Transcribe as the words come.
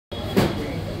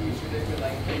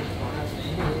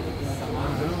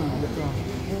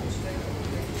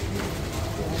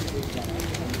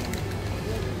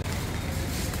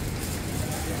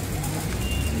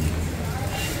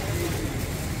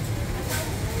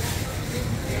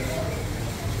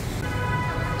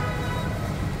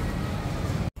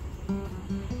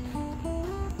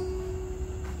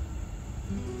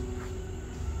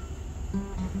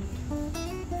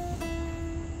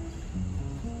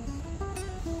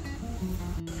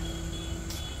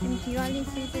지금 디왈리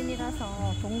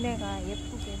시즌이라서 동네가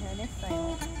예쁘게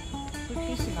변했어요.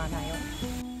 불빛이 많아요.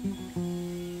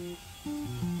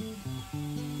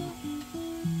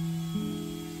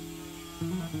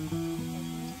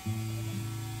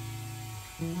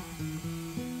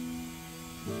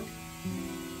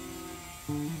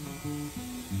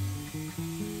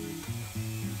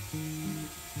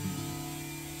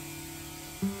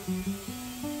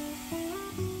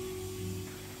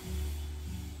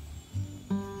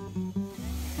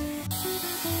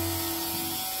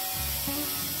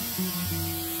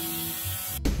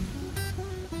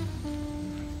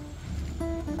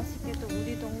 아쉽게도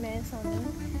우리 동네에서는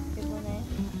이번에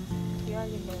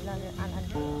디왈리 멜라를 안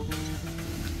한대요.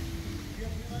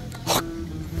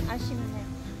 아쉽네.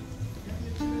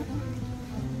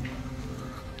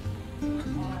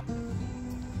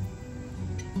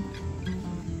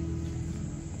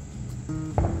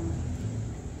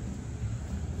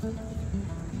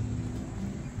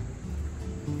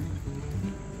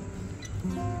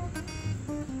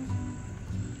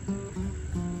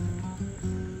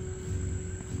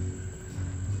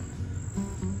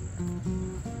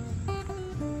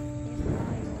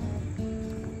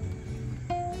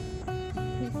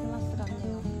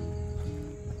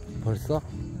 벌써?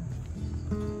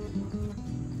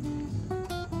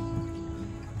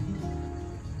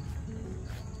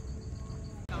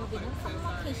 여기는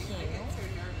컵마켓이에요.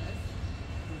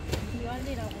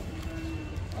 디왈리라고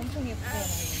엄청 예쁘게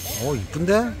해놨는데? 오,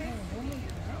 이쁜데? 너무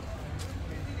예뻐요.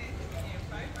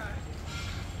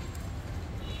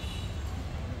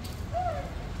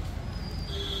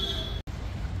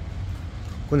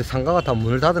 근데 상가가 다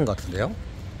문을 닫은 것 같은데요?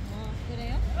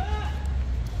 그래요?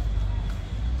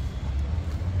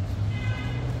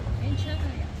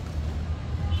 괜찮아요.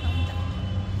 정답.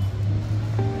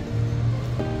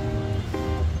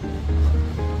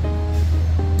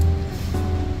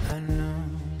 I know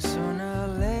sooner or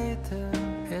later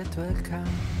it will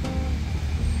come.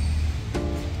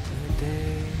 The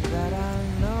day that I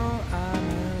know I'm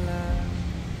in love.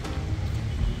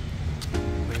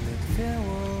 Will it feel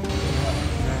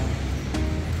right?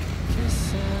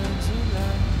 Kissing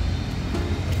July,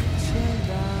 chill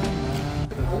down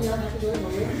my blood.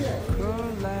 Grow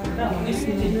like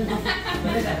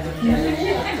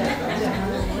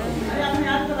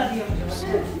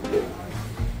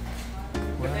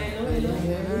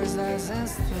years as in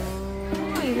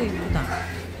stone. 이거 이쁘다.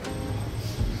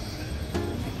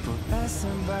 People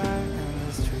passing by on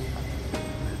the street,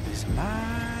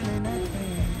 smiling at me.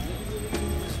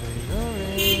 'Cause we're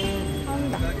already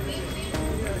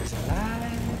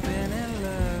I've been in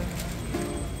love.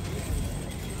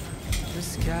 The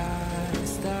sky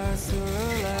starts to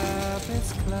roll up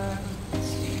its clouds,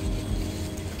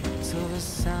 so the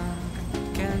sun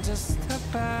can just stop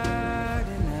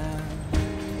hiding now.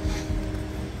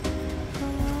 The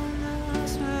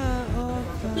windows will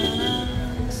open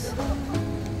and sing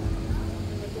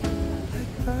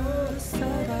like birds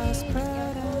that are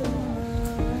spreading the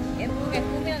wind. 예쁘게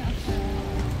꾸며놨어요.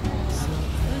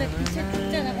 원래 빛의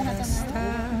축제라고 하잖아요.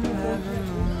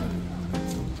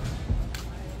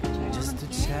 Just a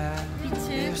chat. 빛을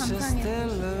If she's 감상해. still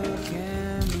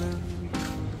looking blue.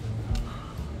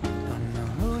 Don't know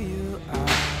who you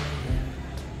are yet.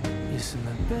 You seem a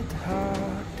bit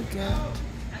hard to get,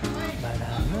 but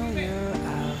I know you're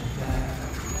out there.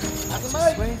 I just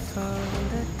wait for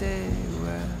the day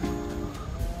where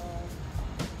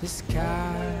the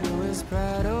sky will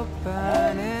spread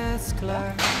open its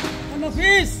clouds,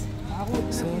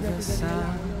 so the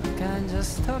sun can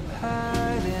just stop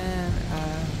hiding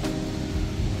out.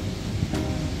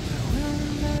 The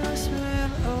windows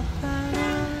will open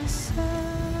and sing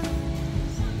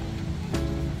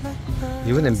like birds.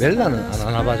 이번엔 멜라는 안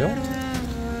하나 봐죠?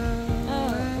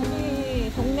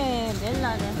 우리 동네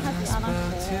멜라는 하지 않았고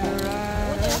오늘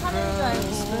하는 줄 알고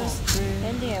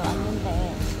랜디에 왔는데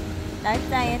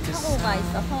날짜에 착오가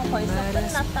있어서 벌써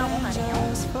끝났다고 하네요.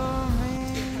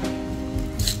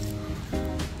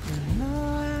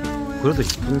 그래도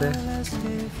이쁜데?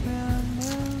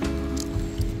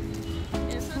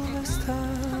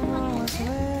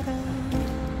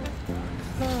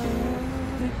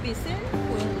 불빛을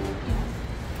보여드릴게요.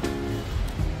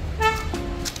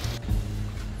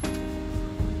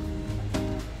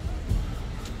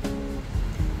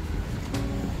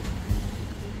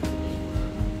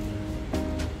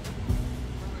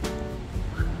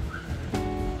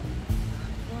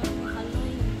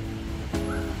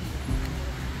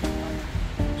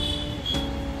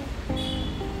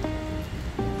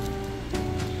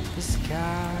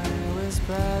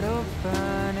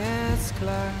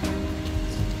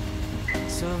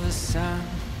 the sun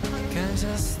can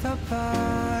just stop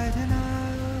by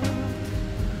tonight.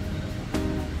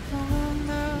 No one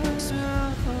knows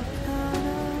where we're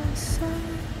gonna stay.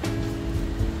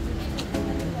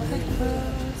 Like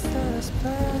birds that are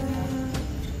spreading,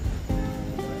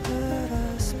 that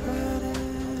are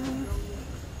spreading.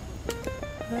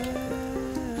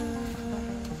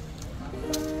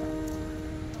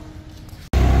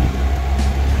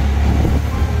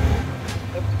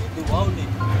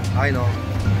 I know.